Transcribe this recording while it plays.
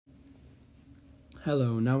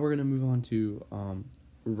Hello, now we're going to move on to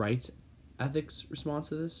rights ethics response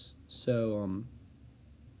to this.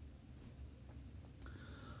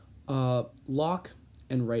 Locke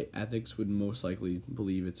and right ethics would most likely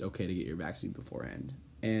believe it's okay to get your vaccine beforehand.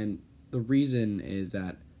 And the reason is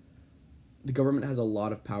that the government has a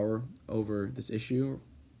lot of power over this issue,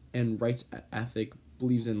 and rights ethic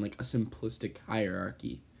believes in like a simplistic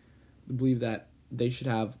hierarchy. They believe that they should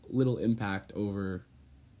have little impact over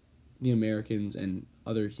the Americans and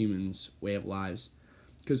other humans' way of lives,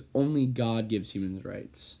 because only God gives humans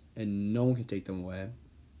rights and no one can take them away.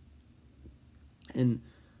 And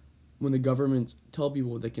when the government tell people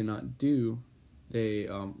what they cannot do, they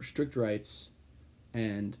restrict rights,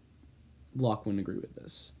 and Locke wouldn't agree with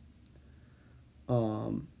this.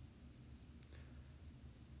 The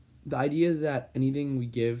idea is that anything we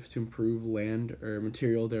give to improve land or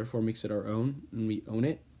material therefore makes it our own, and we own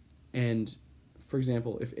it. And for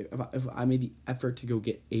example, if I made the effort to go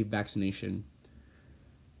get a vaccination,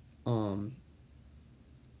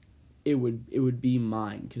 it would be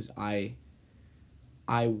mine because I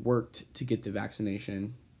worked to get the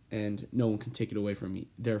vaccination, and no one can take it away from me.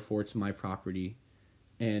 Therefore, it's my property,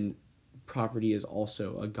 and property is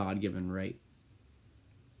also a God-given right.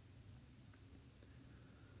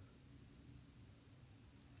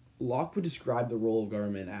 Locke would describe the role of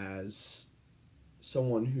government as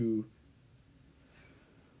someone who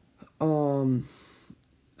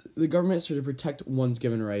the government is to protect one's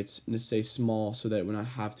given rights and to stay small so that it will not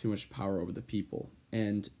have too much power over the people.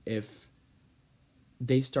 And if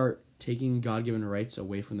they start taking God-given rights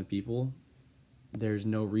away from the people, there's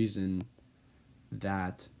no reason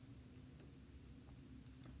that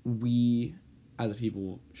we as a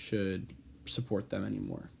people should support them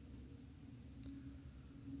anymore.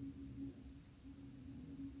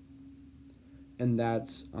 And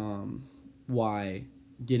that's why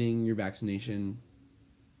getting your vaccination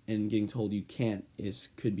and getting told you can't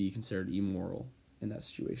could be considered immoral in that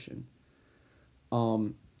situation.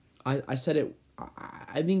 I said it.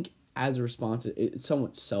 I think as a response, it's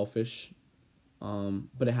somewhat selfish,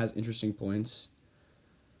 but it has interesting points.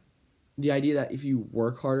 The idea that if you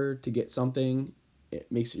work harder to get something,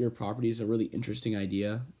 it makes it your property is a really interesting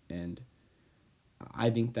idea, and I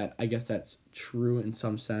guess that's true in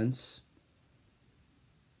some sense.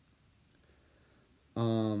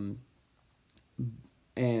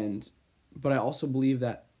 But I also believe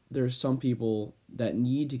that there's some people that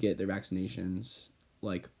need to get their vaccinations,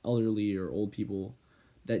 like elderly or old people,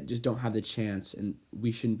 that just don't have the chance, and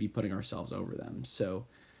we shouldn't be putting ourselves over them. So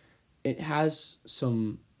it has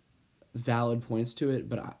some valid points to it,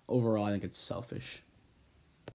 but overall I think it's selfish.